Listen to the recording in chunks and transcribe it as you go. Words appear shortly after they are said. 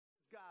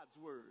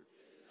God's word.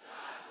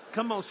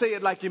 Come on, say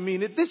it like you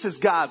mean it. This is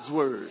God's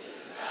word.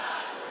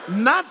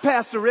 Not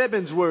Pastor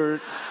Rebin's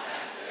word.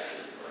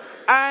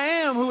 I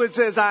am who it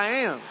says I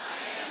am.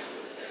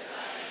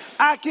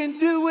 I can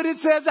do what it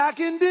says I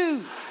can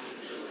do.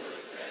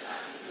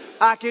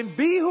 I can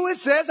be who it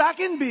says I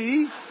can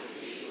be.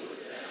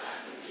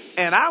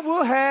 And I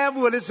will have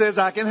what it says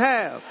I can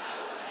have.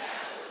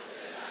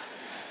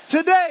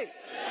 Today,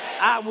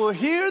 I will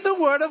hear the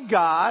word of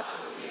God.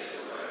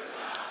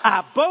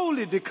 I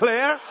boldly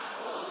declare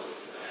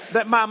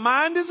that my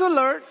mind is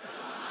alert.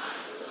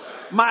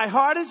 My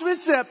heart is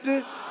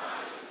receptive.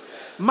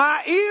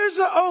 My ears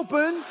are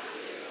open.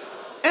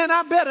 And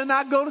I better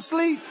not go to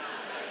sleep.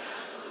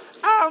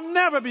 I'll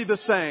never be the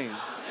same.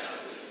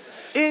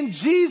 In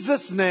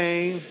Jesus'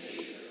 name,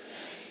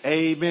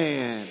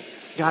 amen.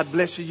 God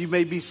bless you. You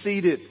may be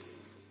seated.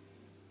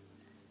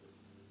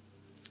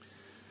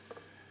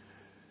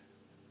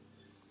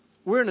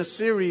 We're in a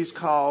series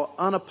called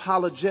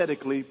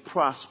Unapologetically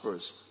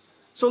Prosperous.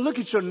 So look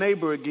at your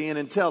neighbor again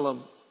and tell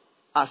him,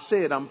 I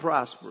said I'm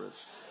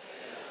prosperous.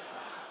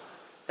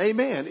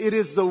 Amen. It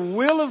is the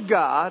will of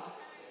God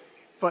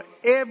for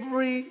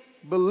every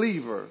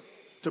believer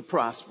to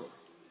prosper.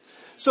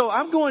 So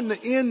I'm going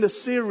to end the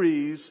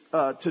series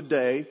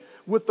today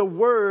with the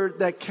word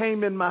that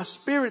came in my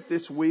spirit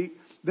this week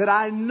that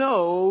I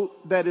know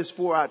that is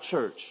for our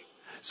church.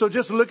 So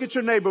just look at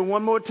your neighbor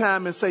one more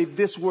time and say,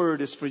 this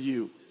word is for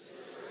you.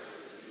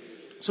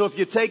 So if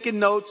you're taking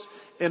notes,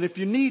 and if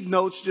you need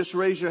notes, just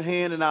raise your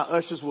hand and our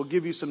ushers will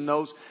give you some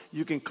notes.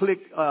 You can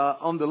click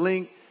on the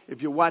link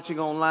if you're watching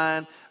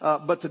online.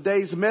 But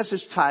today's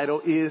message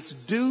title is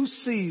Due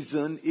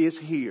Season is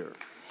Here.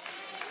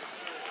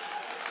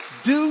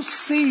 Due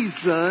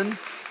season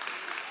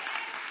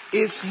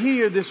is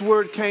here. This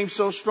word came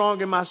so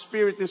strong in my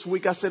spirit this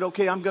week. I said,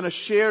 okay, I'm going to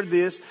share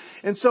this.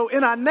 And so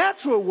in our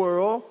natural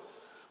world,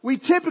 we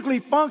typically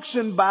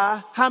function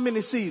by how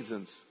many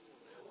seasons?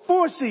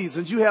 4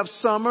 seasons. You have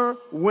summer,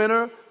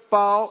 winter,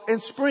 fall, and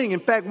spring.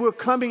 In fact, we're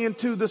coming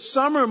into the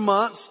summer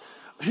months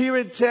here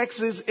in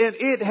Texas, and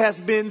it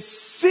has been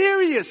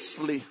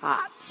seriously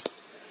hot.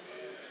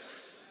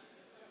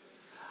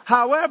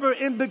 However,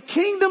 in the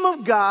kingdom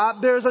of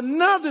God, there's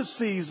another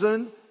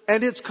season,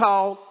 and it's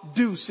called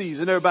due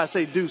season. Everybody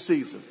say due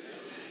season.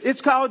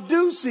 It's called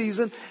due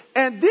season.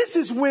 And this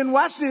is when,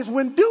 watch this,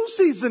 when due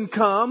season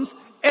comes,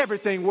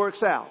 everything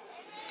works out.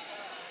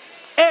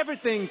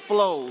 Everything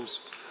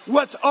flows.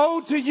 What's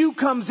owed to you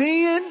comes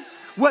in.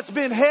 What's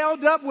been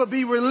held up will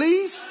be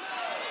released.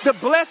 The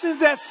blessings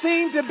that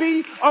seem to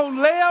be on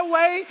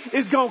layaway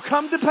is going to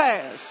come to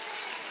pass.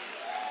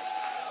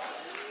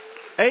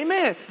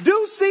 Amen.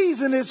 Due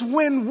season is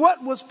when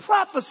what was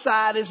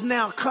prophesied is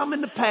now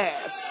coming to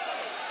pass.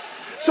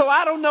 So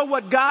I don't know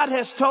what God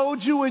has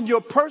told you in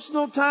your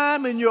personal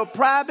time, in your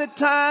private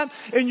time,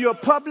 in your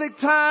public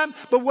time,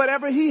 but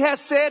whatever he has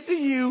said to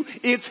you,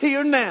 it's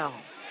here now.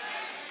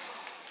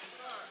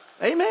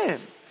 Amen.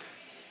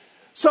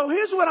 So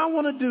here's what I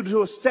want to do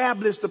to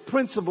establish the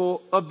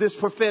principle of this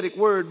prophetic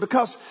word.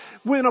 Because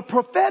when a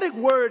prophetic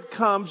word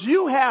comes,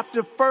 you have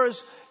to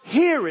first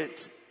hear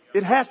it.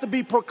 It has to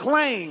be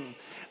proclaimed.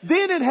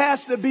 Then it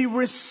has to be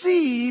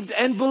received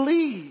and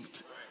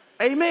believed.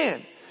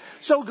 Amen.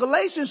 So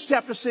Galatians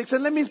chapter 6,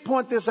 and let me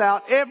point this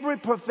out. Every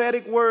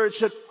prophetic word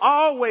should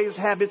always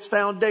have its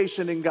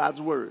foundation in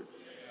God's word.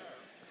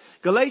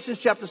 Galatians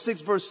chapter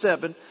 6 verse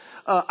 7.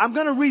 I'm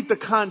going to read the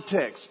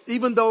context.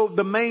 Even though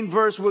the main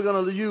verse we're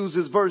going to use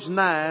is verse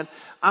 9,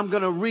 I'm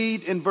going to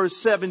read in verse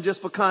 7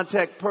 just for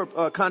context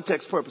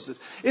purposes.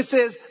 It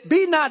says,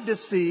 be not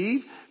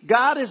deceived.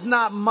 God is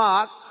not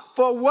mocked.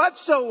 For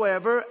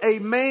whatsoever a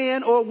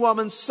man or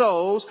woman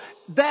sows,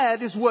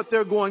 that is what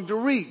they're going to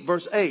reap.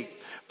 Verse 8.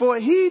 For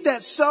he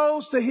that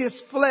sows to his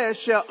flesh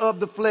shall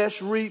of the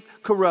flesh reap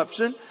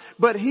corruption.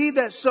 But he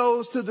that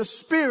sows to the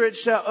Spirit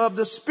shall of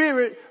the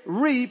Spirit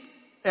reap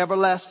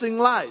everlasting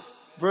life.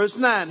 Verse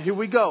 9, here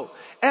we go.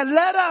 And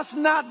let us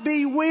not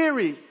be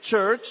weary,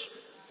 church,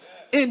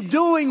 in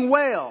doing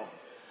well.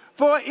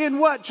 For in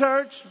what,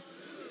 church?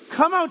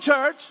 Come on,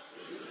 church.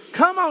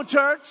 Come on,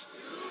 church.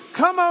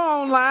 Come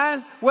on,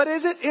 online. What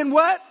is it? In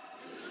what?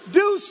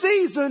 Due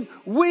season,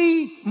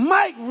 we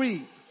might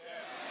reap.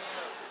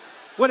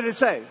 What did it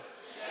say?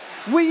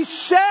 We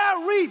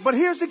shall reap. But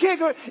here's the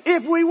kicker.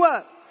 If we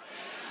what?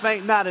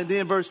 Faint not. And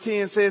then verse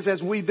 10 says,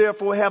 as we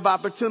therefore have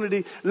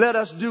opportunity, let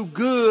us do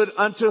good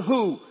unto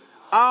who?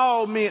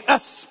 All men,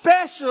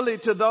 especially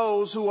to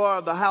those who are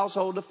of the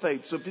household of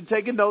faith. So if you're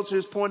taking notes,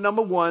 here's point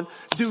number 1.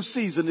 Due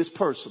season is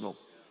personal.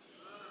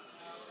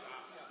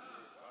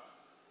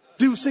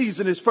 Due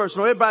season is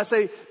personal. Everybody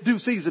say due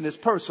season is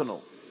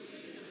personal.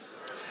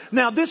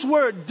 Now this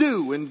word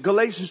due in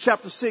Galatians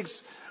chapter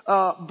 6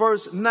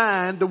 verse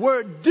 9, the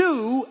word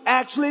due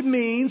actually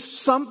means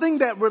something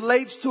that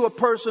relates to a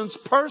person's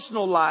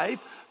personal life,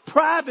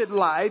 private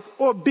life,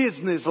 or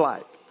business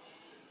life.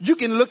 You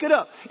can look it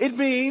up. It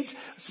means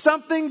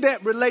something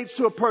that relates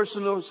to a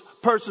person's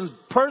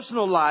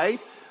personal life,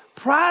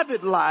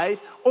 private life,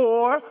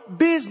 or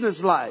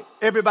business life.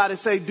 Everybody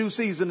say due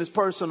season is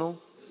personal.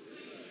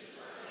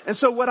 And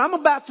so what I'm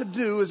about to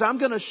do is I'm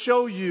going to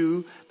show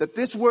you that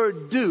this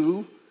word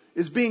do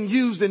is being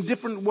used in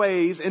different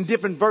ways in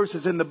different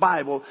verses in the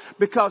Bible.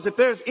 Because if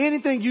there's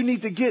anything you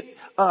need to get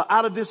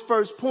out of this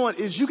first point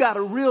is you got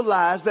to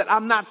realize that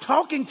I'm not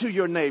talking to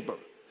your neighbor.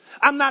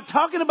 I'm not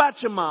talking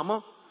about your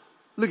mama.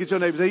 Look at your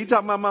neighbor and say, you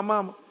talking about my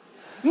mama?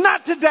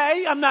 Not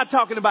today. I'm not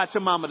talking about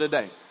your mama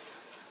today.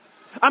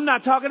 I'm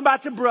not talking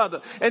about your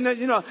brother. And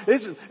then,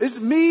 it's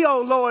me,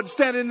 oh Lord,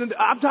 standing.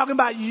 I'm talking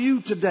about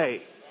you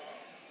today.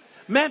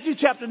 Matthew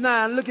chapter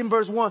 9, look in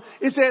verse 1.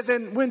 It says,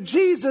 and when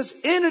Jesus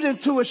entered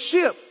into a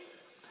ship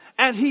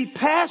and he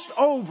passed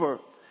over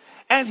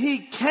and he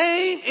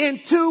came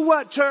into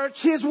what,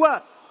 church? His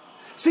what?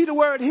 See the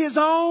word his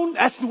own?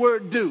 That's the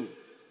word do.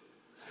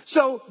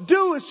 So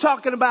do is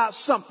talking about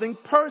something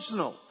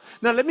personal.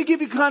 Now let me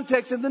give you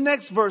context in the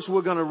next verse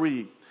we're going to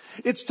read.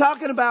 It's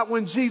talking about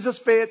when Jesus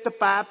fed the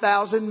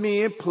 5,000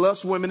 men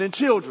plus women and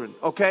children.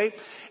 Okay.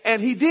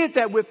 And he did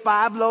that with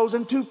 5 loaves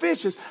and 2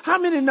 fishes. How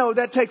many know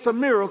that takes a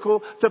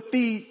miracle to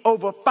feed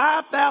over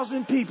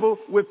 5,000 people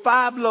with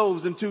 5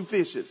 loaves and 2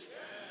 fishes?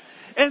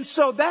 And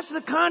so that's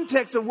the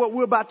context of what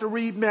we're about to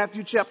read,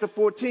 Matthew chapter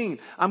 14.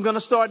 I'm going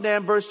to start now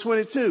in verse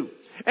 22.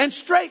 And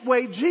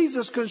straightway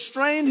Jesus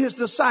constrained his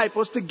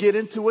disciples to get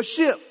into a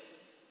ship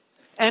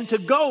and to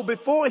go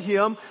before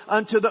him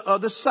unto the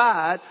other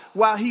side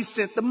while he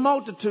sent the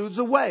multitudes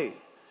away.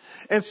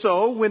 And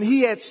so when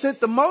he had sent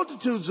the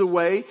multitudes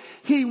away,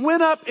 he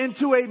went up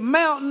into a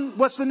mountain.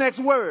 What's the next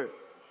word?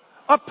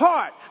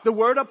 Apart. The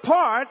word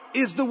apart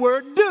is the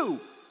word due.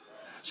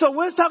 So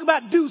when it's talking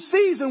about due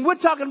season, we're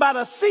talking about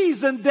a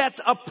season that's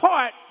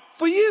apart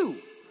for you.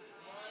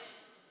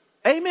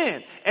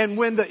 Amen. And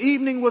when the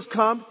evening was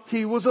come,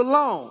 he was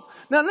alone.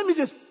 Now let me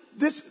just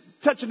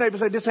touch your neighbor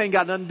and say, this ain't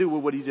got nothing to do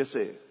with what he just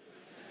said.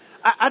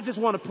 I just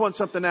want to point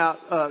something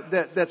out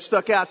that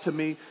stuck out to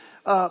me.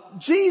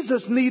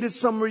 Jesus needed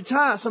some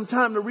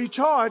time to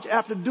recharge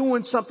after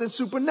doing something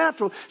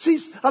supernatural. See,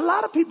 a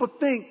lot of people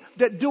think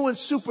that doing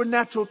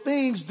supernatural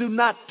things do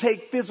not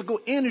take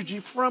physical energy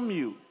from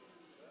you.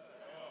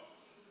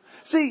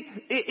 See,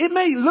 it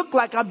may look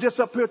like I'm just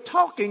up here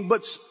talking,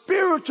 but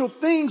spiritual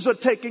things are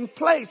taking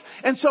place.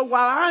 And so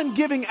while I'm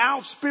giving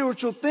out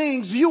spiritual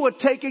things, you are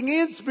taking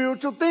in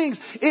spiritual things.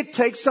 It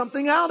takes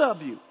something out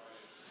of you.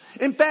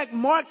 In fact,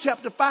 Mark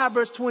chapter 5,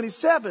 verse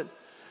 27,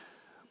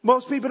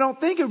 most people don't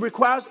think it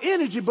requires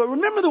energy. But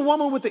remember the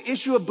woman with the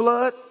issue of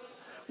blood?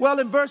 Well,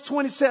 in verse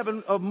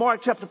 27 of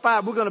Mark chapter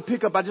 5, we're going to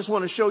pick up. I just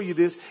want to show you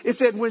this. It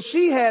said, when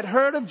she had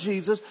heard of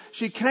Jesus,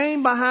 she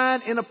came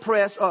behind in a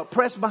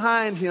pressed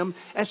behind him,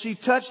 and she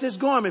touched his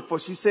garment. For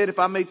she said, if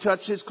I may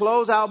touch his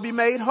clothes, I'll be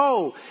made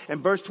whole.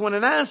 And verse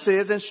 29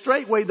 says, and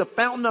straightway the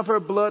fountain of her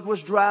blood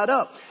was dried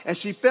up, and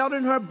she felt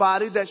in her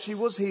body that she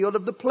was healed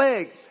of the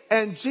plague.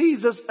 And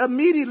Jesus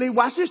immediately,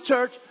 watch this,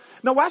 church.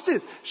 Now watch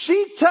this.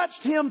 She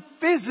touched him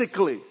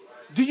physically.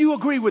 Do you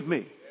agree with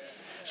me?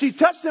 She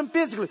touched him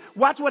physically.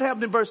 Watch what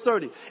happened in verse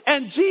 30.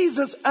 And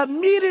Jesus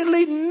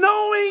immediately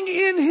knowing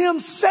in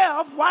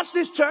himself, watch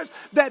this, church,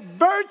 that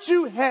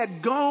virtue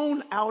had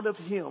gone out of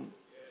him.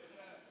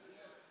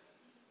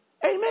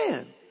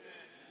 Amen.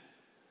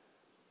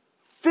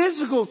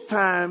 Physical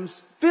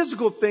things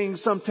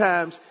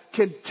sometimes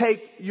can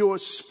take your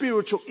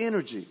spiritual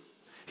energy.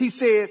 He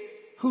said,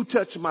 who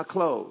touched my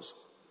clothes?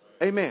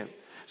 Amen.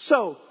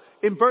 So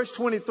in verse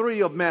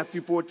 23 of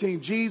Matthew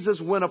 14, Jesus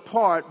went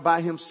apart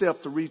by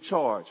himself to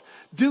recharge.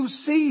 Due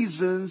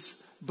seasons,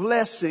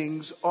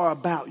 blessings are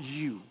about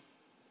you.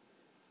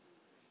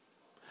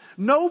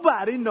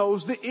 Nobody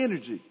knows the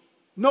energy.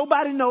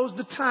 Nobody knows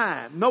the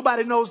time.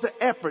 Nobody knows the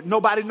effort.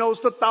 Nobody knows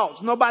the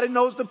thoughts. Nobody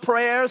knows the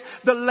prayers,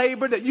 the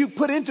labor that you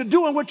put into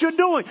doing what you're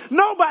doing.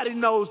 Nobody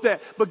knows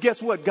that. But guess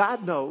what?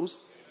 God knows.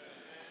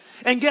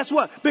 And guess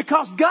what?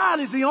 Because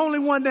God is the only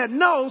one that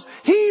knows,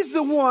 he's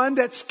the one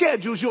that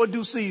schedules your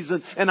due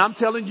season. And I'm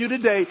telling you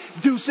today,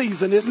 due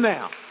season is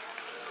now.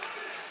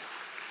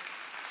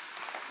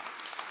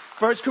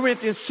 1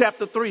 Corinthians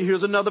chapter 3,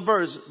 here's another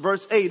verse,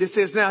 verse 8. It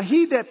says, now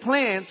he that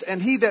plants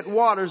and he that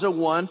waters are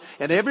one,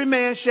 and every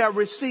man shall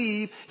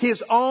receive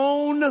his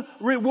own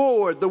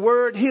reward. The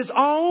word his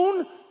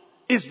own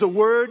is the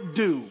word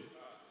due.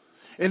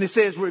 And it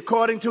says,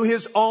 according to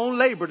his own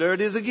labor. There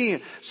it is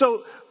again.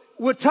 So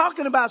we're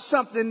talking about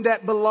something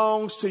that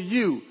belongs to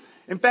you.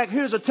 In fact,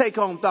 here's a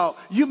take-home thought.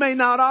 You may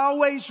not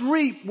always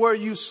reap where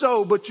you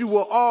sow, but you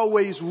will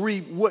always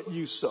reap what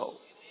you sow.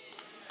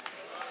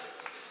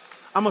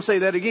 I'm going to say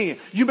that again.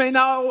 You may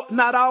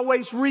not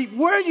always reap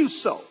where you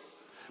sow,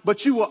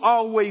 but you will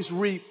always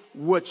reap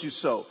what you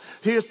sow.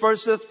 Here's 1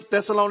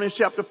 Thessalonians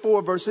chapter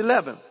 4, verse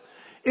 11.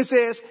 It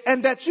says,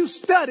 and that you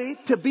study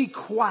to be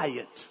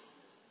quiet.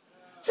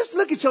 Just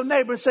look at your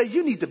neighbor and say,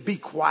 you need to be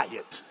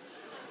quiet.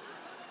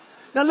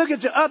 Now look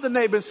at your other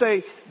neighbor and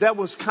say, that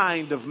was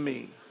kind of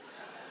me.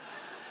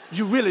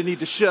 You really need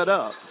to shut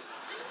up.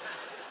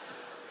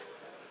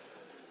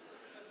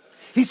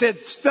 He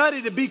said,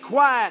 study to be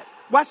quiet.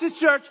 Watch this,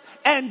 church.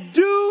 And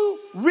do,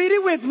 read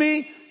it with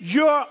me,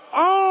 your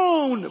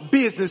own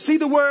business. See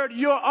the word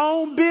your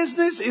own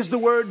business is the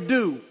word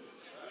do.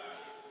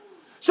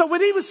 So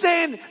when he was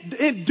saying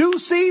in due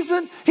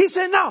season, he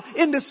said, no,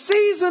 in the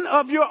season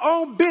of your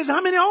own business.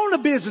 How many own a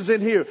business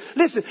in here?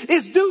 Listen,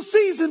 it's due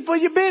season for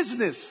your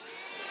business.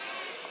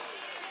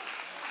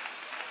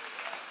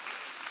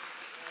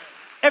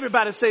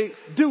 Everybody say,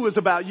 do is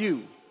about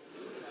you.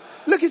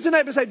 Look at your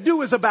neighbor and say,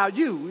 do is about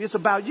you. It's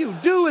about you.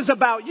 Do is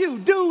about you.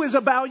 Do is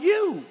about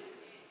you.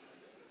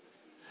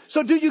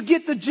 So do you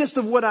get the gist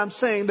of what I'm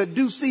saying? The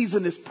due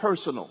season is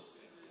personal.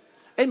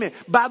 Amen.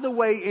 By the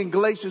way, in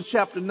Galatians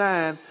chapter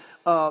 9,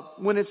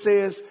 when it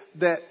says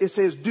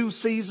due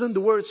season, the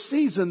word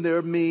season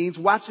there means,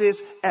 watch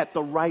this, at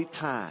the right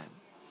time.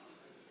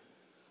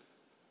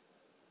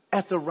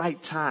 At the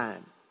right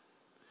time.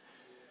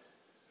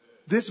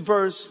 This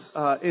verse,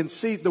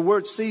 the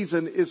word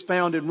season is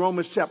found in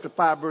Romans chapter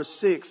 5, verse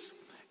 6.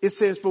 It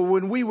says, for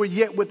when we were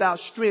yet without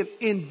strength,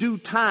 in due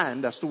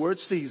time, that's the word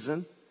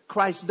season,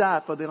 Christ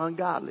died for the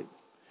ungodly.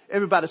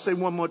 Everybody say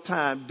one more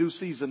time, due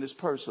season is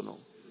personal.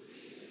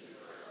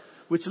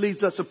 Which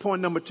leads us to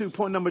point number 2.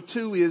 Point number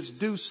 2 is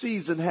due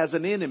season has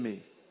an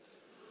enemy.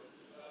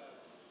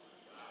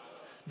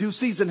 Due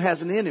season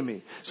has an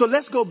enemy. So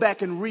let's go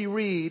back and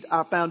reread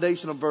our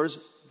foundational verse,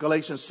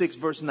 Galatians 6,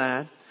 verse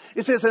 9.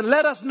 It says, and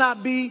let us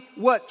not be,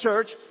 what,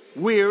 church?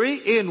 Weary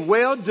in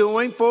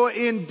well-doing, for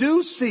in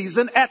due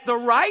season, at the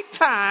right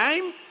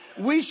time,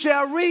 we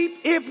shall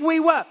reap if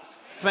we what?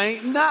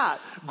 Faint not.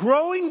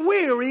 Growing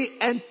weary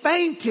and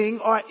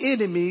fainting are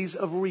enemies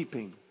of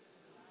reaping.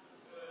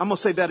 I'm going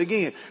to say that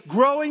again.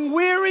 Growing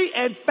weary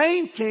and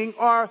fainting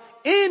are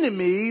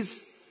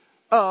enemies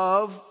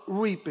of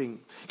reaping.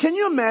 Can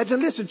you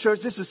imagine? Listen, church,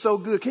 this is so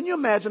good. Can you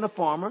imagine a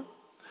farmer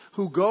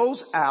who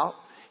goes out,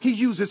 he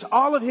uses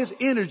all of his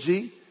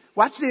energy,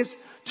 watch this,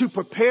 to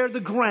prepare the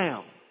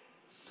ground.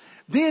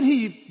 Then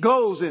he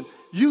goes and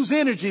uses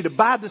energy to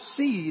buy the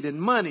seed and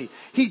money.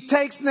 He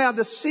takes now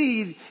the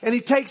seed and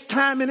he takes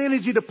time and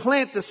energy to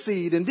plant the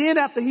seed. And then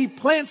after he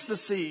plants the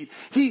seed,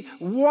 he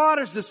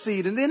waters the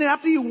seed. And then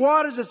after he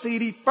waters the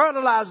seed, he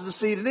fertilizes the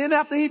seed. And then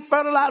after he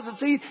fertilizes the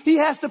seed, he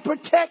has to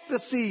protect the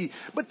seed.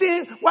 But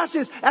then, watch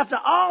this, after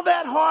all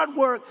that hard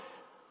work,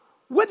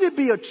 wouldn't it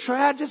be a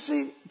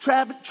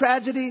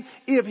tragedy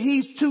if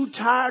he's too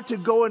tired to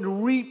go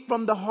and reap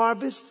from the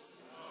harvest?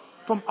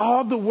 From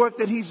all the work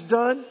that he's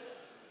done?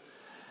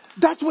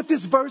 That's what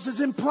this verse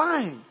is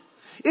implying.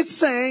 It's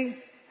saying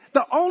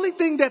the only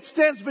thing that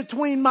stands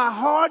between my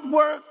hard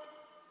work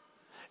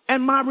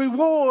and my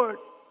reward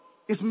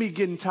is me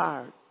getting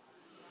tired.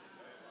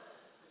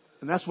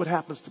 And that's what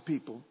happens to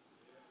people.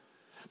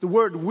 The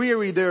word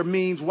weary there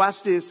means,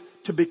 watch this,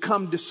 to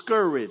become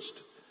discouraged,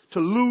 to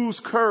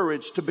lose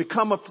courage, to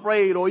become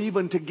afraid, or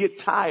even to get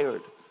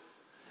tired.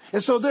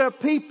 And so there are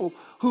people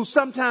who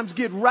sometimes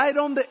get right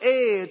on the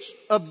edge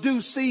of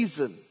due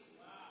season.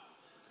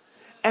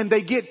 And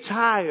they get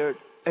tired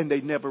and they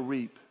never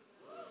reap.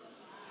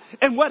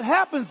 And what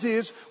happens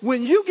is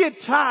when you get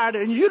tired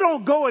and you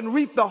don't go and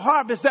reap the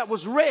harvest that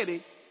was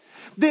ready,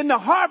 then the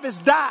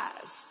harvest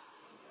dies.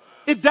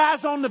 It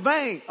dies on the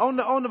vine.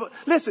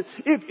 Listen,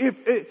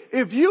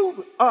 if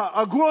you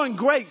are growing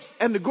grapes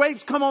and the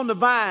grapes come on the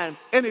vine,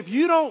 and if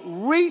you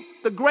don't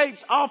reap the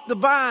grapes off the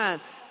vine,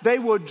 they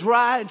will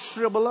dry and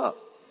shrivel up.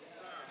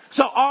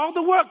 So all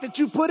the work that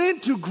you put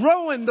into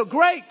growing the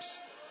grapes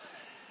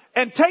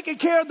and taking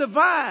care of the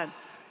vine,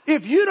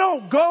 if you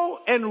don't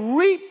go and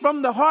reap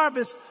from the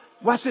harvest,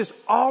 watch this,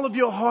 all of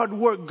your hard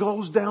work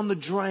goes down the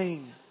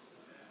drain.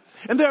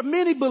 And there are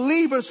many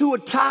believers who are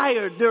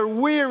tired, they're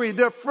weary,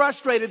 they're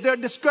frustrated, they're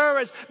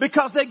discouraged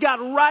because they got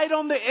right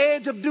on the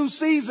edge of due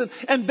season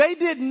and they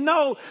didn't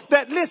know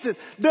that, listen,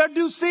 their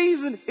due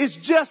season is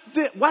just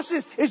this. Watch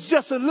this, it's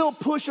just a little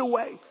push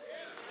away.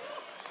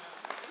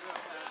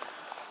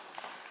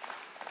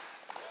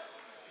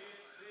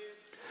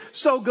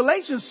 So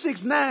Galatians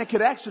 6:9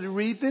 could actually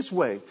read this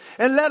way.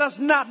 And let us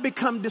not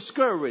become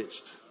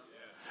discouraged,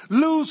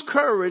 lose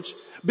courage,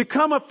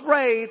 become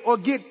afraid, or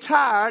get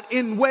tired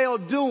in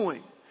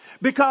well-doing.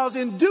 Because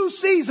in due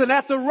season,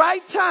 at the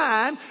right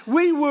time,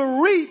 we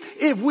will reap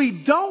if we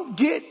don't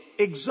get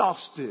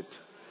exhausted.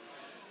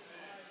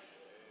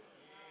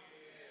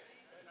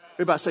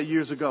 Everybody say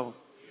years ago.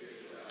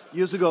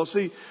 Years ago.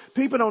 See,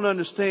 people don't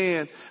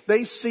understand.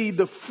 They see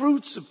the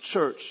fruits of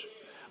church.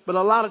 But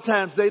a lot of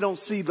times they don't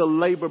see the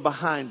labor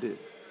behind it.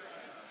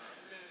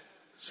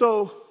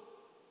 So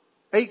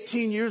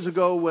 18 years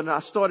ago when I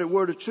started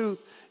Word of Truth,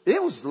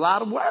 it was a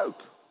lot of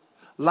work.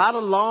 A lot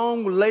of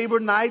long labor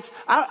nights.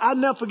 I'll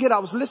never forget, I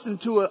was listening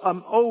to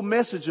an old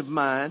message of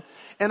mine,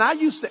 and I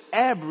used to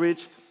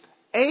average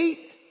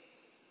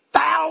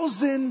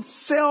 8,000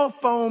 cell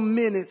phone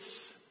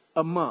minutes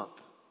a month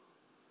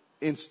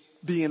in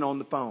being on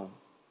the phone.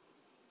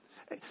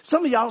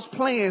 Some of y'all's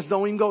plans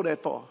don't even go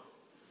that far.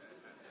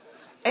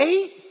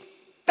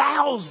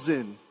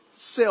 8,000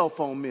 cell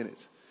phone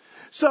minutes.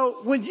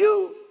 So when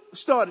you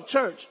start a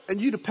church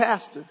and you the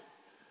pastor,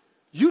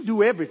 you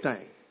do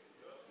everything.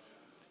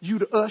 You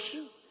the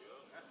usher.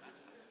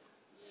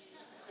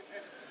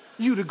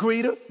 You the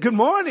greeter. Good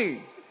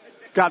morning.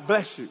 God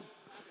bless you.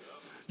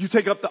 You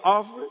take up the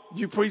offering.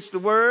 You preach the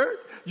word.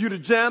 You the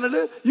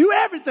janitor. You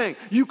everything.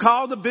 You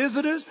call the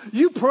visitors.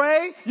 You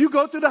pray. You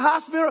go to the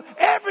hospital.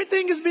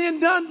 Everything is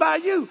being done by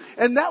you.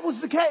 And that was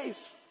the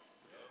case.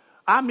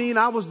 I mean,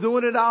 I was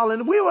doing it all.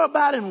 And we were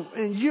about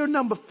in year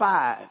number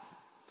 5.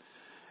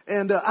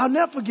 And I'll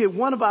never forget,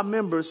 one of our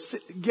members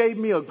gave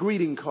me a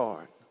greeting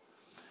card.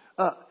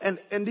 And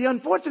the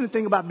unfortunate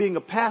thing about being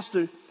a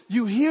pastor,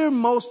 you hear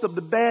most of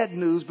the bad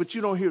news, but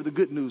you don't hear the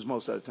good news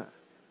most of the time.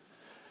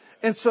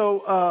 And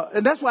so,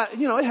 and that's why,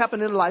 it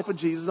happened in the life of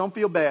Jesus. Don't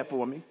feel bad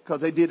for me,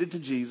 because they did it to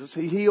Jesus.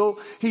 He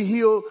healed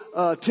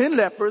 10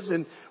 lepers,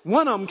 and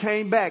one of them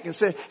came back and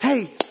said,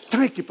 "Hey,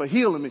 thank you for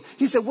healing me."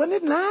 He said, "Wasn't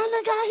it 9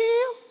 that got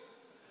healed?"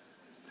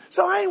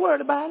 So I ain't worried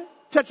about it.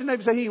 Touch your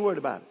neighbor and say, he ain't worried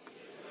about it.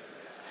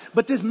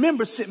 But this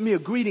member sent me a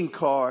greeting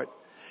card,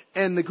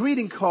 and the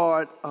greeting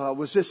card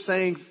was just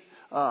saying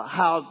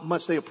how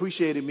much they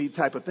appreciated me,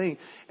 type of thing.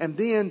 And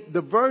then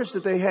the verse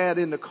that they had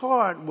in the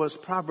card was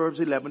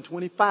Proverbs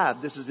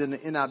 11:25. This is in the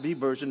NIV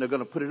version. They're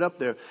going to put it up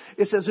there.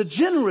 It says, "A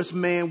generous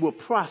man will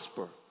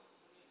prosper."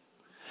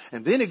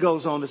 And then it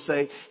goes on to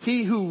say,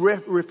 "He who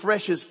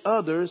refreshes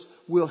others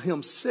will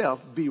himself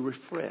be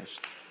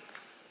refreshed."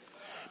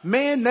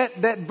 Man,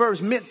 that verse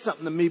meant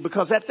something to me,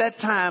 because at that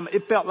time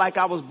it felt like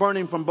I was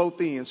burning from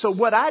both ends. So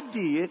what I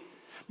did,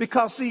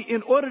 because see,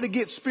 in order to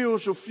get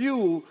spiritual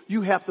fuel,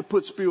 you have to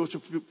put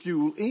spiritual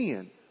fuel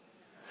in.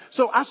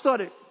 So I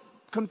started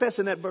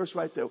confessing that verse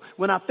right there.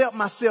 When I felt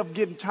myself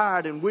getting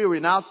tired and weary,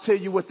 and I'll tell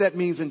you what that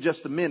means in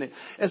just a minute.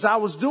 As I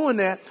was doing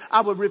that, I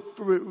would,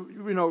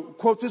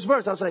 quote this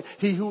verse. I would say,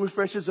 "He who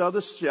refreshes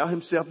others shall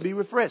himself be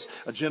refreshed.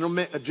 A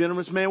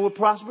generous man will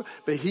prosper,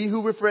 but he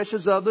who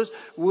refreshes others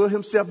will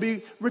himself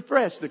be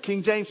refreshed." The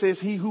King James says,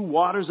 "He who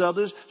waters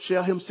others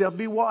shall himself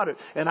be watered."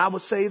 And I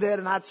would say that,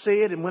 and I'd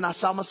say it. And when I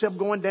saw myself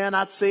going down,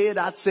 I'd say it.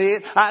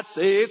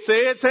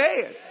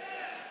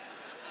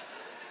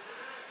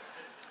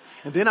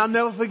 And then I'll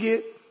never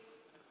forget,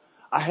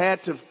 I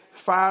had to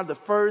fire the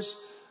first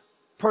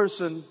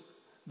person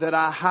that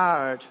I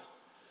hired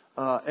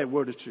at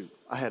Word of Truth.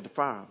 I had to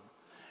fire him.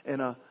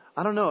 And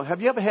I don't know,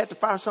 have you ever had to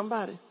fire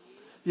somebody?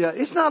 Yeah,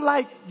 it's not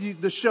like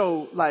the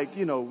show, like,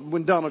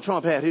 when Donald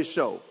Trump had his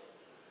show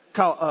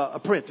called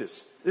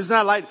Apprentice. It's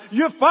not like,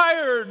 "You're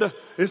fired."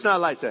 It's not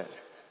like that.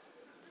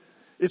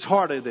 It's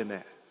harder than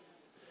that.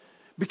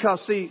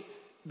 Because, see,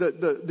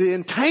 the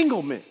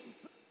entanglement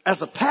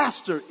as a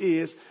pastor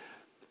is,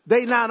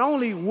 they not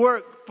only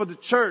work for the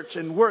church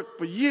and work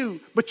for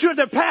you, but you're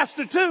their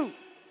pastor too.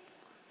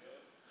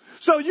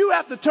 So you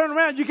have to turn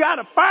around, you got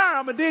to fire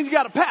them, and then you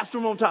got to pastor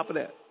them on top of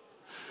that.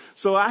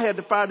 So I had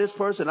to fire this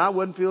person. I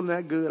wasn't feeling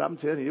that good. I'm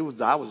telling you,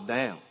 I was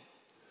down.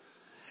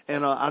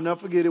 And I'll never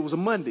forget, it was a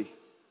Monday.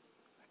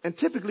 And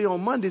typically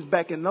on Mondays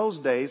back in those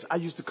days, I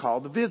used to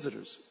call the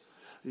visitors.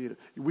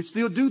 We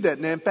still do that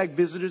now. In fact,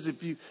 visitors,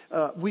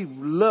 we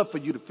love for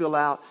you to fill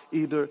out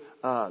either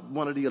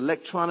one of the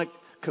electronic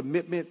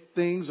commitment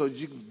things, or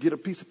you can get a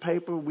piece of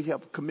paper. We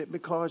have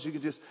commitment cards. You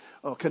can just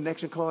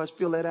connection cards,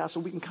 fill that out so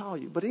we can call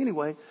you. But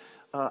anyway,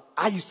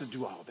 I used to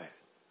do all that.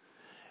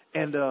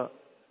 And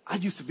I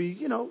used to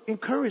be,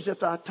 encouraged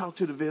after I talked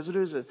to the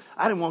visitors. And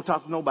I didn't want to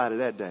talk to nobody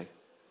that day.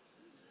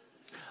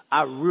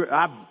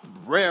 I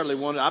barely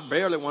want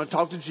to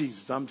talk to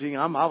Jesus. I'm telling you,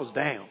 I was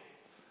down.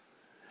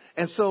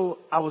 And so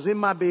I was in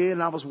my bed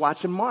and I was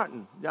watching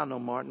Martin. Y'all know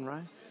Martin,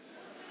 right?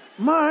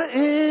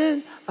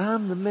 "Martin,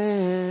 I'm the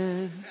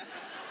man."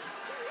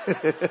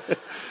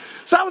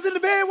 So I was in the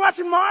bed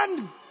watching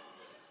Martin,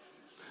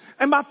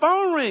 and my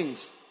phone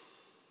rings,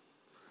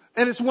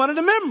 and it's one of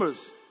the members.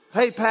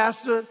 "Hey,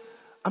 Pastor,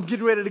 I'm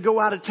getting ready to go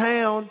out of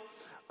town.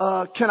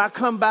 Can I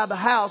come by the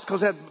house?"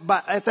 Because at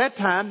that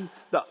time,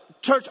 the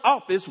church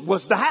office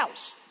was the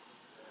house.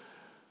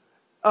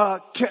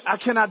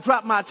 Can I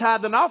drop my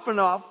tithe and offering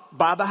off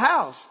by the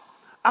house?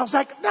 I was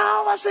like,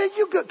 "No." I said,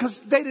 "You good?" Because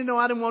they didn't know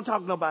I didn't want to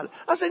talk to nobody.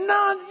 I said,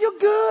 "No, you're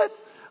good."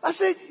 I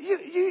said,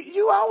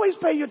 you always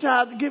pay your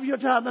tithe, give your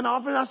tithe and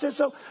offering. I said,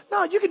 "So,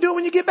 no, you can do it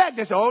when you get back."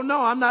 They said, "Oh, no,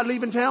 I'm not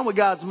leaving town with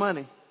God's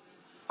money."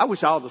 I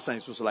wish all the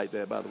saints was like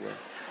that, by the way.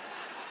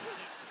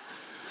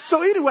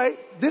 So anyway,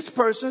 this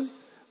person,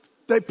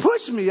 they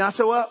pushed me. I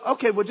said, "Well,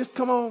 okay, well, just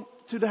come on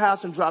to the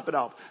house and drop it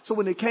off." So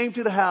when they came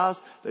to the house,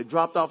 they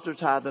dropped off their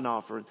tithe and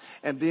offering.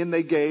 And then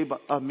they gave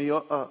me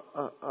a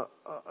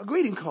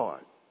greeting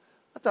card.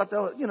 I thought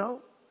that was,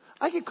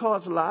 I get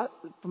cards a lot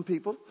from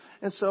people.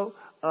 And so,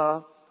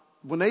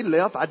 when they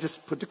left, I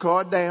just put the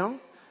card down,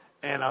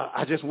 and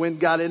I just went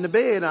and got in the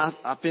bed, and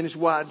I finished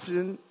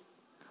watching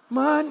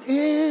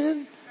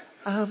Martin,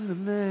 I'm the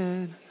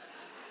man.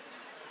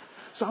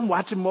 So I'm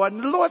watching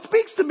Martin. The Lord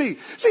speaks to me.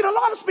 See, the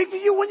Lord will speak to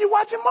you when you're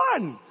watching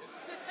Martin.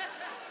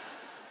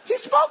 He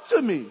spoke to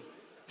me.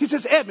 He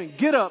says, "Edmund,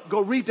 get up,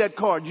 go read that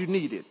card. You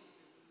need it."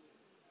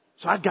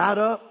 So I got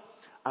up,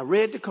 I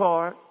read the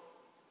card,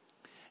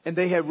 and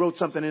they had wrote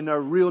something in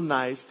there real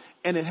nice,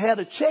 and it had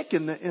a check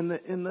in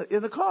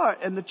the card,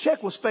 and the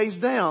check was face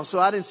down, so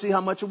I didn't see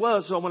how much it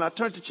was. So when I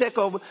turned the check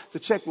over, the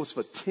check was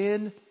for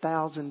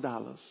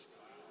 $10,000.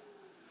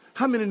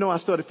 How many know I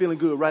started feeling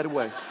good right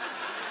away?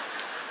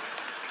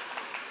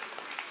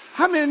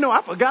 How many know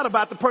I forgot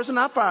about the person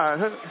I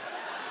fired?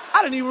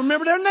 I didn't even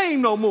remember their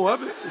name no more.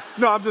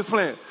 No, I'm just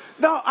playing.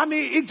 No, I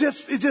mean, it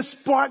just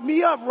sparked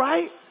me up,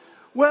 right?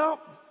 Well,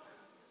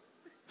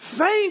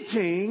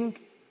 fainting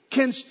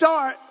can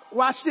start,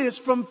 watch this,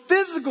 from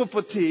physical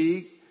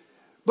fatigue,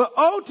 but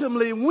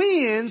ultimately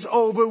wins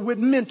over with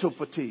mental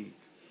fatigue.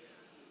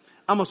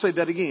 I'm going to say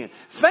that again.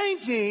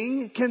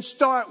 Fainting can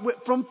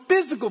start from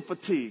physical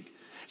fatigue.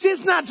 See,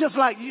 it's not just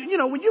like,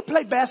 when you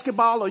play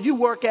basketball or you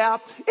work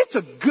out, it's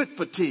a good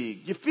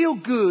fatigue. You feel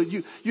good.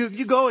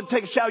 You go and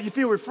take a shower. You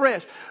feel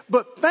refreshed.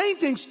 But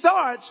fainting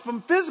starts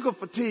from physical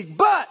fatigue,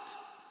 but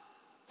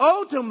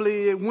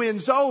ultimately it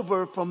wins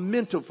over from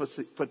mental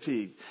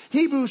fatigue.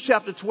 Hebrews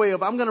chapter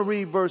 12, I'm going to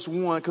read verse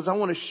 1 because I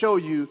want to show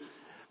you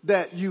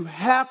that you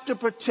have to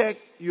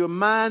protect your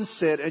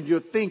mindset and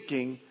your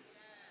thinking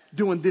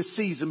during this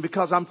season,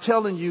 because I'm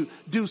telling you,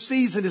 due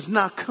season is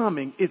not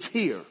coming. It's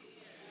here.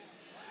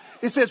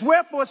 It says,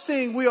 wherefore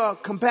seeing we are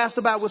compassed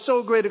about with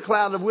so great a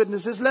cloud of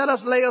witnesses, let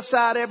us lay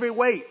aside every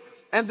weight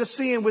and the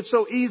sin which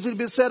so easily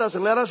beset us,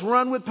 and let us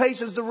run with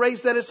patience the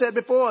race that is set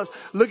before us,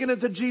 looking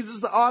unto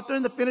Jesus, the author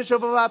and the finisher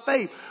of our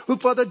faith, who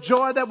for the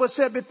joy that was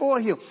set before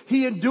him,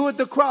 he endured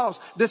the cross,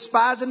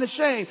 despising the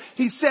shame.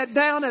 He sat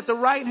down at the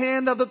right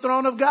hand of the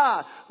throne of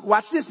God.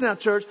 Watch this now,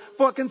 church.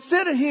 For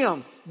consider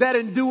him that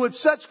endured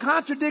such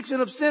contradiction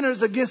of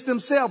sinners against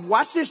himself.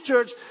 Watch this,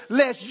 church.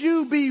 Lest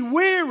you be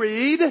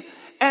wearied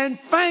and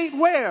faint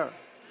where?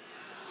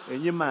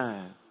 In your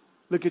mind.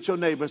 Look at your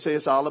neighbor and say,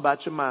 it's all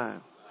about your mind.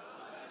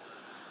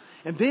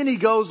 And then he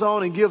goes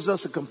on and gives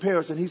us a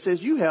comparison. He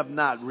says, you have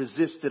not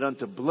resisted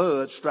unto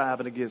blood,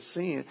 striving against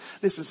sin.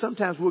 Listen,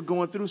 sometimes we're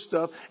going through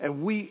stuff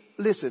and we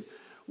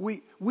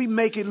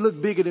make it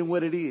look bigger than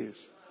what it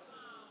is.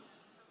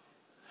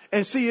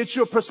 And see, it's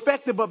your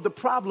perspective of the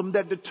problem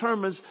that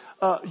determines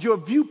your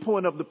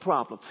viewpoint of the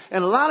problem.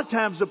 And a lot of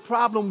times the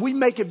problem, we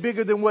make it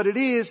bigger than what it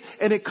is,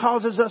 and it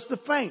causes us to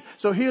faint.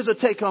 So here's a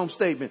take-home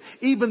statement.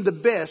 Even the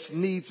best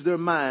needs their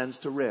minds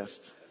to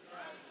rest.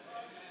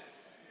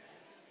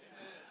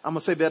 I'm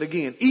going to say that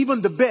again.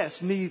 Even the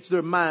best needs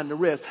their mind to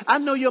rest. I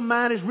know your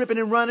mind is ripping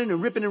and running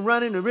and ripping and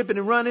running and ripping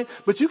and running,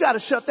 but you got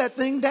to shut that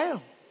thing down.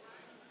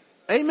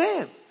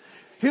 Amen.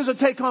 Here's a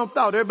take-home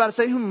thought. Everybody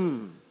say,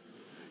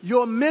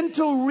 Your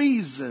mental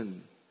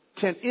reason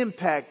can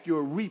impact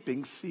your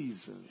reaping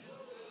season.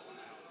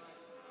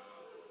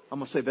 I'm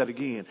going to say that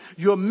again.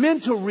 Your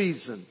mental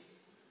reason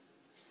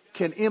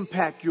can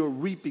impact your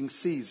reaping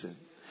season.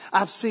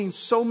 I've seen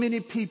so many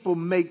people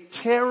make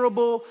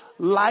terrible,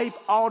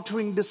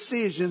 life-altering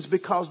decisions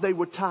because they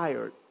were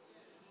tired.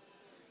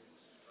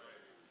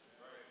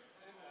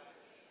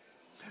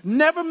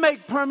 Never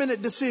make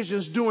permanent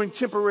decisions during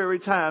temporary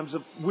times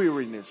of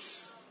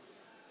weariness.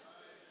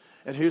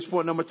 And here's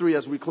point number 3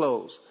 as we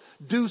close.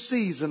 Due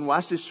season,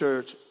 watch this,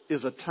 church,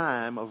 is a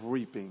time of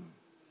reaping.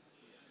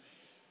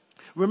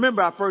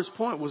 Remember, our first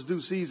point was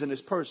due season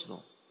is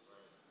personal.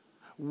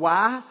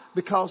 Why?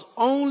 Because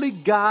only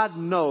God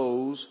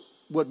knows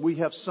what we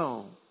have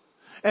sown.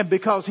 And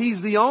because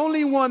he's the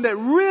only one that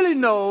really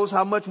knows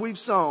how much we've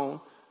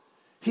sown,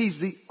 he's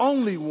the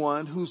only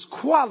one who's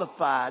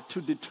qualified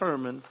to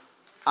determine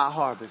our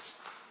harvest.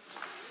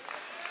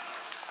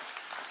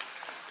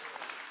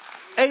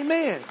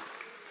 Amen.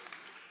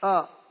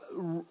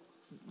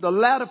 The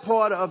latter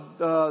part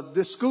of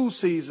this school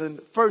season,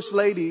 First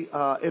Lady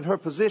in her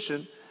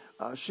position,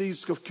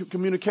 she's a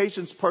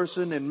communications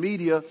person and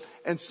media.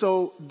 And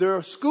so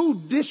their school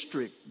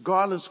district,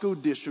 Garland School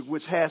District,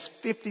 which has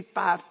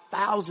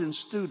 55,000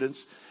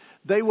 students,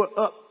 they were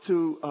up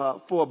to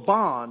for a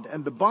bond.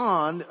 And the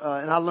bond,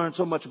 and I learned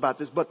so much about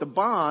this, but the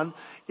bond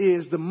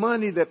is the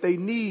money that they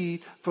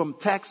need from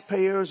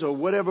taxpayers or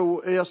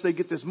whatever else they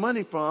get this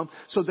money from,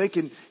 so they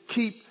can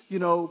keep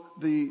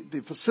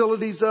the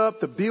facilities up,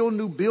 to build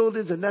new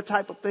buildings and that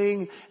type of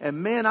thing.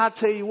 And man, I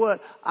tell you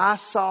what, I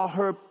saw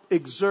her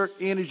exert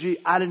energy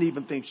I didn't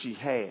even think she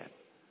had.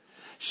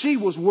 She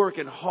was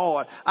working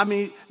hard. I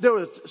mean, there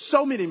were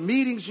so many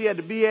meetings she had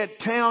to be at,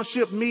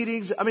 township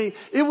meetings. I mean,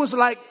 it was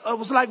like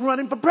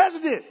running for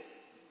president.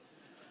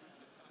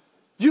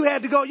 You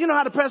had to go, you know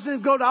how the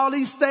presidents go to all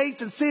these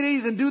states and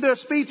cities and do their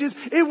speeches?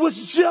 It was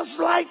just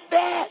like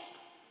that.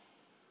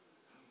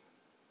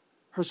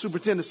 Her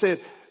superintendent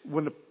said,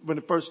 when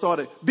it first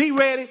started, be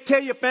ready, tell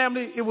your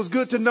family it was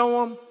good to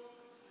know them.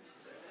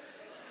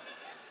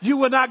 You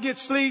will not get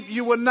sleep.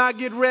 You will not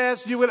get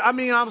rest.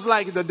 I was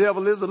like, the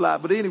devil is a lie.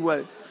 But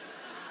anyway,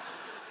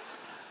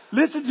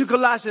 listen to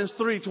Colossians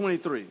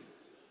 3:23.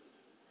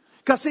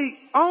 Because see,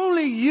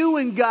 only you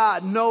and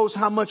God knows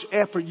how much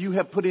effort you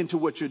have put into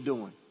what you're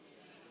doing.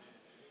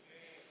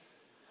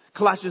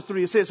 Colossians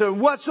 3, it says, so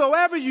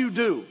whatsoever you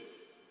do,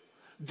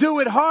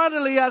 do it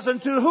heartily as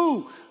unto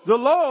who? The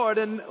Lord,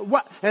 and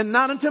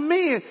not unto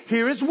men.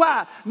 Here is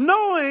why.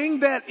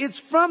 Knowing that it's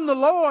from the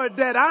Lord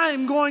that I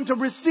am going to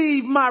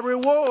receive my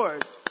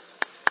reward.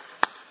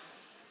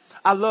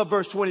 I love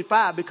verse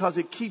 25 because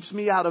it keeps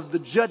me out of the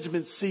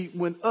judgment seat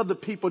when other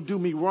people do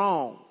me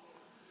wrong.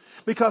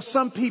 Because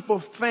some people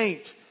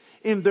faint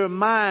in their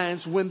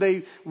minds when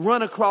they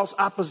run across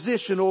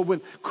opposition, or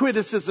when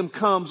criticism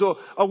comes, or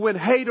when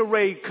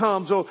haterade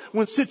comes, or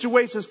when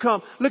situations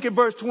come. Look at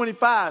verse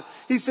 25.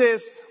 He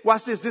says,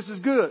 watch this, this is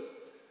good.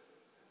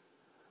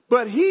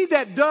 But he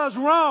that does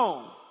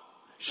wrong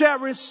shall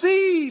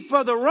receive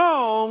for the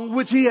wrong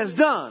which he has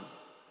done.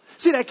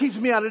 See, that keeps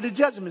me out of the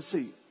judgment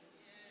seat.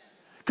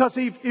 Because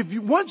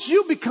once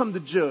you become the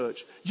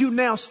judge, you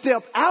now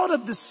step out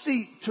of the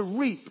seat to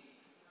reap.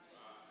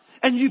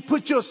 And you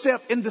put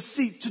yourself in the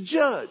seat to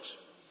judge.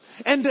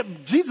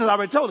 And Jesus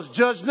already told us,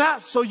 judge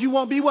not, so you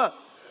won't be what?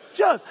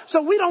 Judge.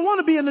 So we don't want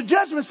to be in the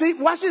judgment seat.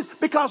 Watch this.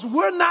 Because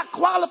we're not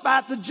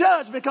qualified to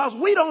judge, because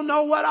we don't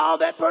know what all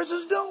that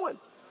person's doing.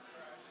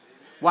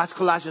 Watch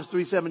Colossians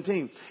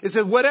 3:17. It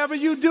says, whatever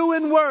you do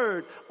in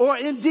word or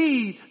in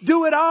deed,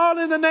 do it all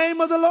in the name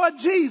of the Lord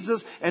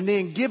Jesus, and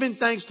then giving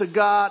thanks to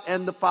God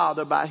and the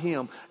Father by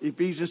him.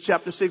 Ephesians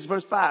chapter 6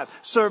 verse 5.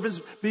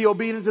 Servants, be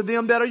obedient to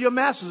them that are your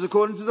masters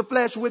according to the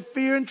flesh, with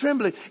fear and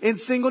trembling, in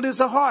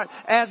singleness of heart,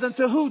 as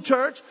unto who,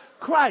 church?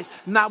 Christ,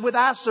 not with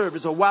eye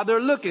service or while they're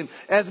looking,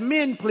 as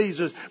men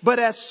pleasers, but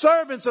as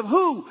servants of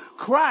who?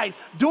 Christ,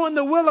 doing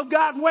the will of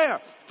God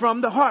where?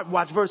 From the heart.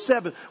 Watch verse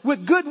 7.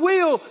 With good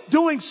will,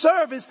 doing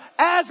service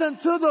as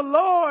unto the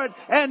Lord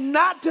and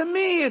not to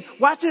men.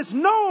 Watch this.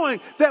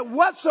 Knowing that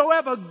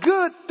whatsoever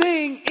good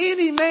thing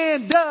any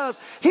man does,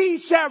 he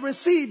shall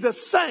receive the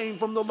same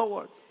from the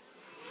Lord.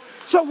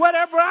 So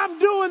whatever I'm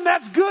doing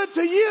that's good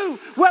to you,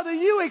 whether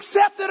you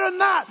accept it or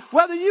not,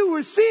 whether you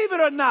receive it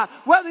or not,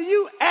 whether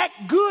you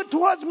act good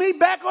towards me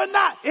back or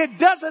not, it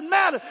doesn't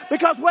matter.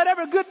 Because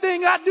whatever good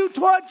thing I do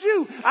towards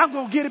you, I'm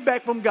going to get it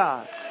back from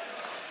God.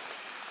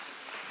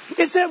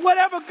 It said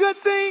whatever good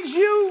things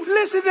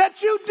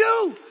that you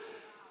do,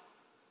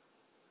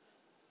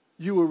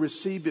 you will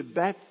receive it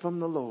back from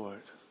the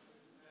Lord.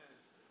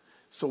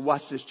 So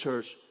watch this,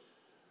 church.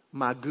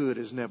 My good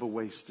is never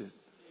wasted.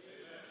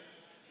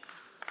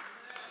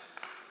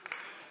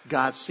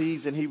 God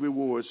sees and he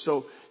rewards.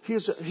 So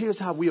here's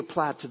how we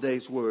apply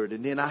today's word.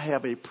 And then I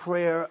have a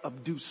prayer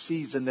of due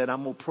season that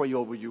I'm going to pray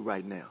over you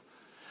right now.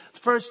 The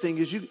first thing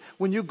is,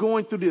 when you're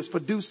going through this for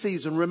due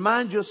season,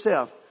 remind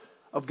yourself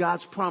of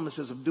God's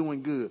promises of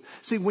doing good.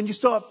 See, when you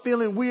start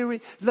feeling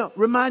weary,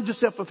 remind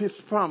yourself of his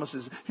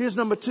promises. Here's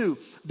number 2.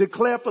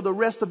 Declare for the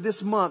rest of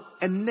this month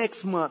and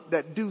next month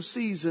that due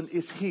season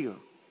is here.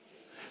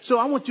 So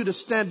I want you to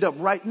stand up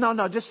right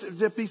now. Just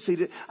be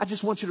seated. I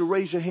just want you to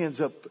raise your hands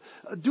up.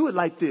 Do it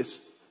like this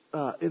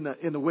in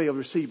the way of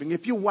receiving.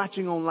 If you're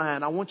watching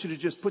online, I want you to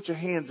just put your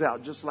hands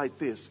out just like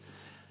this,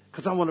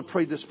 because I want to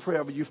pray this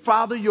prayer over you.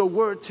 Father, your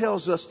word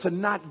tells us to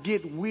not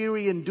get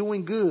weary in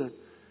doing good,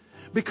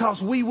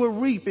 because we will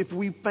reap if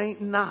we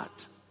faint not.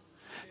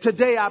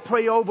 Today I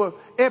pray over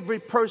every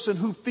person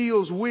who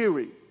feels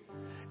weary.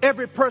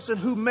 Every person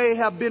who may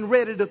have been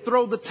ready to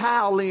throw the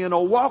towel in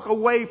or walk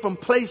away from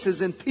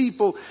places and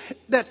people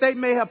that they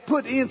may have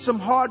put in some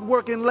hard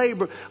work and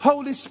labor.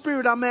 Holy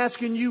Spirit, I'm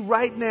asking you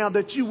right now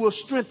that you will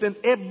strengthen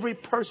every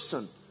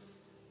person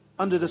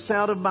under the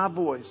sound of my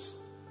voice.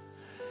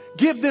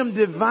 Give them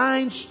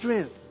divine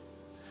strength.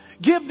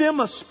 Give them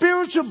a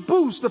spiritual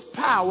boost of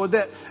power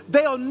that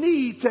they'll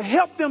need to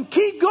help them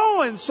keep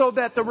going, so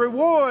that the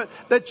reward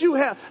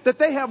that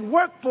they have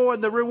worked for,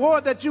 and the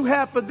reward that you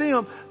have for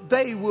them,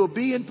 they will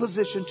be in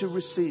position to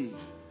receive.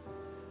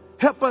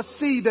 Help us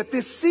see that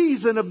this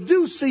season of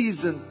due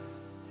season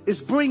is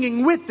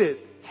bringing with it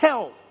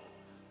health,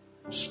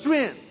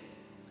 strength,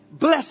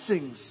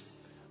 blessings,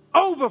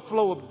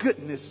 overflow of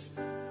goodness,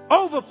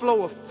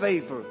 overflow of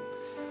favor.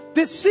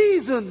 This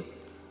season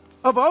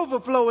of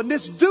overflow and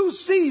this due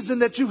season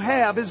that you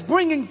have is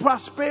bringing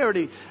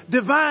prosperity,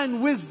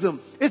 divine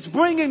wisdom. It's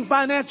bringing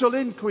financial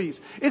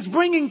increase. It's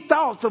bringing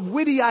thoughts of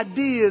witty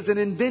ideas and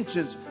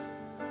inventions.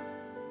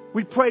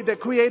 We pray that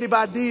creative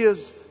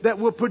ideas that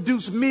will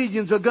produce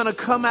millions are going to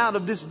come out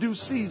of this due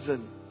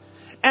season,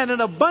 and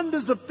an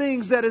abundance of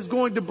things that is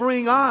going to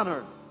bring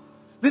honor.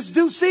 This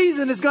due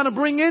season is going to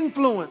bring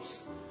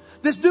influence.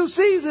 This due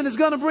season is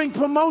going to bring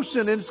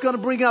promotion, and it's going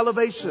to bring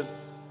elevation.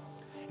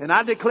 And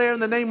I declare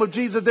in the name of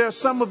Jesus, there are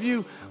some of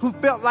you who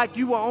felt like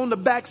you were on the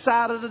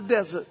backside of the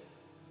desert.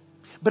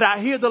 But I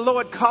hear the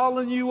Lord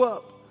calling you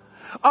up.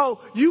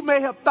 Oh, you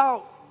may have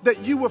thought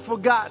that you were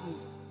forgotten.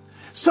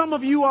 Some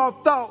of you all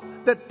thought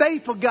that they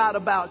forgot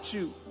about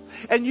you.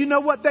 And you know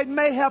what? They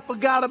may have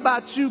forgot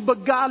about you,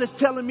 but God is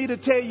telling me to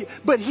tell you,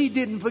 but he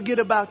didn't forget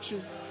about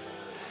you.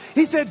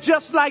 He said,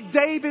 just like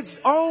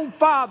David's own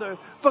father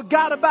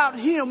forgot about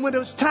him when it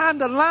was time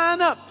to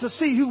line up to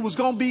see who was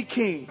going to be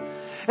king.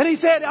 And he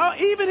said,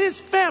 even his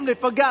family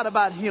forgot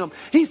about him.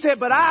 He said,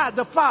 but I,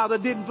 the father,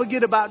 didn't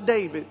forget about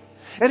David.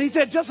 And he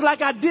said, just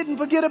like I didn't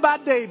forget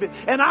about David,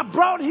 and I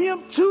brought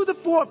him to the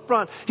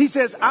forefront. He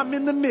says, I'm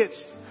in the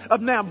midst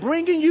of now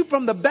bringing you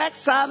from the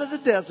backside of the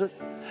desert.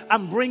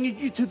 I'm bringing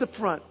you to the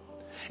front.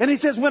 And he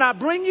says, when I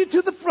bring you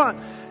to the front,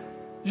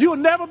 you'll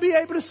never be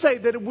able to say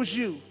that it was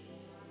you.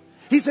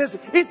 He says,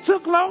 it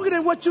took longer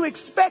than what you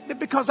expected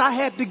because I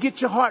had to get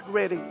your heart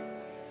ready.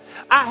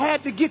 I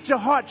had to get your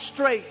heart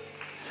straight.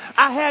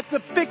 I had to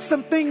fix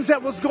some things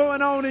that was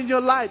going on in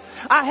your life.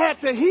 I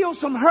had to heal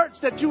some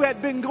hurts that you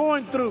had been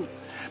going through,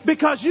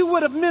 because you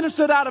would have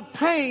ministered out of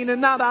pain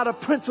and not out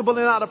of principle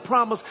and out of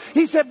promise.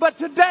 He said, but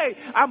today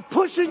I'm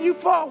pushing you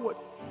forward.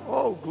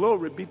 Oh,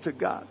 glory be to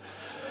God.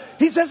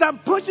 He says, I'm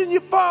pushing you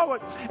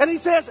forward. And he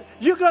says,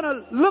 you're going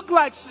to look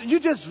like you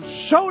just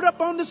showed up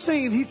on the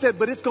scene. He said,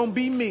 but it's going to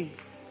be me.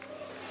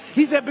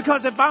 He said,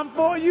 because if I'm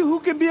for you, who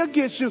can be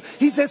against you?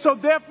 He said, so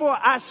therefore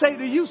I say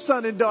to you,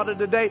 son and daughter,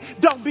 today,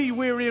 don't be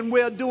weary in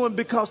well doing,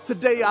 because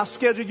today I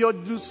schedule your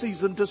due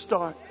season to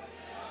start.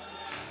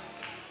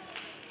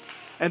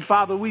 And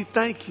Father, we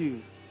thank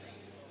you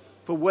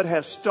for what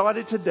has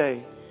started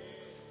today,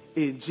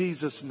 in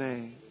Jesus'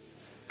 name.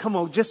 Come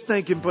on, just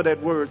thank him for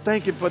that word.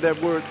 Thank him for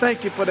that word.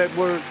 Thank you for that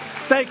word.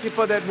 Thank you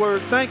for that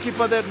word. Thank you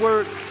for that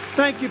word.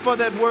 Thank you for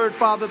that word,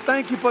 Father.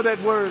 Thank you for that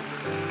word.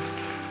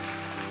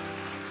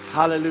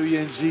 Hallelujah,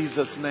 in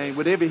Jesus' name.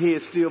 With every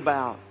head still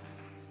bowed.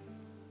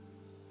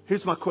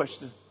 Here's my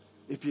question.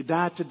 If you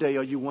died today,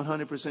 are you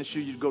 100%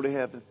 sure you'd go to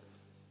heaven?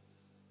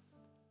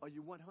 Are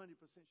you 100%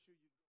 sure?